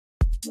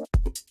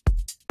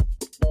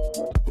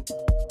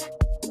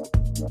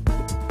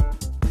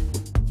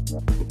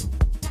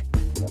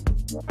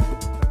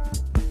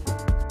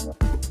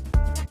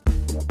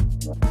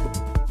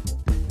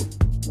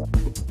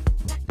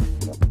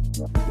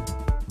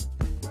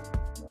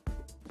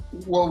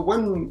Well,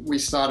 when we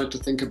started to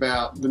think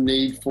about the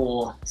need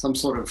for some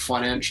sort of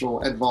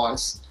financial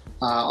advice,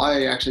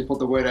 I actually put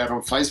the word out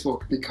on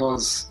Facebook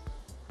because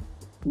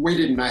we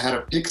didn't know how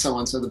to pick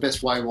someone, so the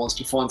best way was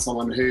to find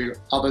someone who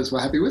others were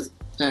happy with.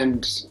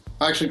 And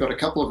I actually got a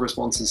couple of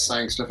responses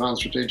saying Stephan's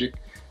strategic,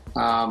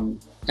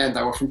 and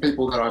they were from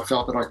people that I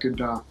felt that I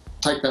could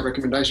take that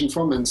recommendation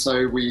from, and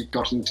so we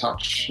got in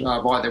touch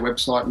via their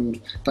website,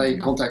 and they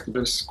contacted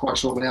us quite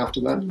shortly after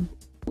that.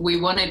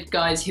 We wanted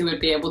guys who would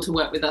be able to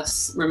work with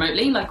us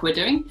remotely, like we're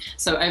doing,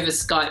 so over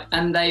Skype,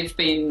 and they've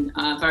been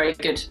very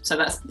good. So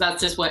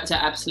that's just worked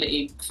out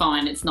absolutely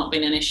fine. It's not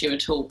been an issue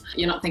at all.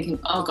 You're not thinking,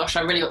 oh gosh,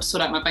 I really ought to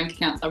sort out my bank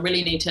accounts. I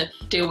really need to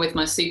deal with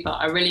my super.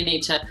 I really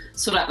need to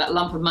sort out that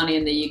lump of money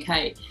in the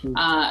UK.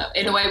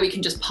 In a way, we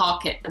can just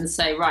park it and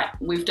say, right,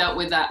 we've dealt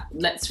with that.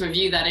 Let's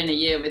review that in a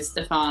year with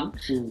Stephan,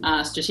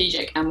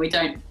 strategic, and we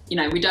don't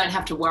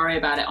have to worry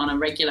about it on a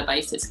regular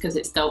basis because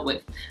it's dealt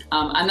with.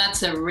 And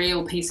that's a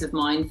real peace of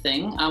mind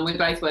thing. We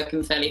both work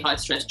in fairly high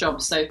stress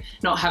jobs, so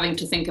not having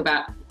to think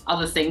about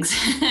other things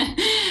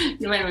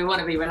when we want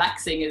to be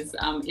relaxing is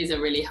a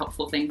really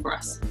helpful thing for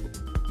us.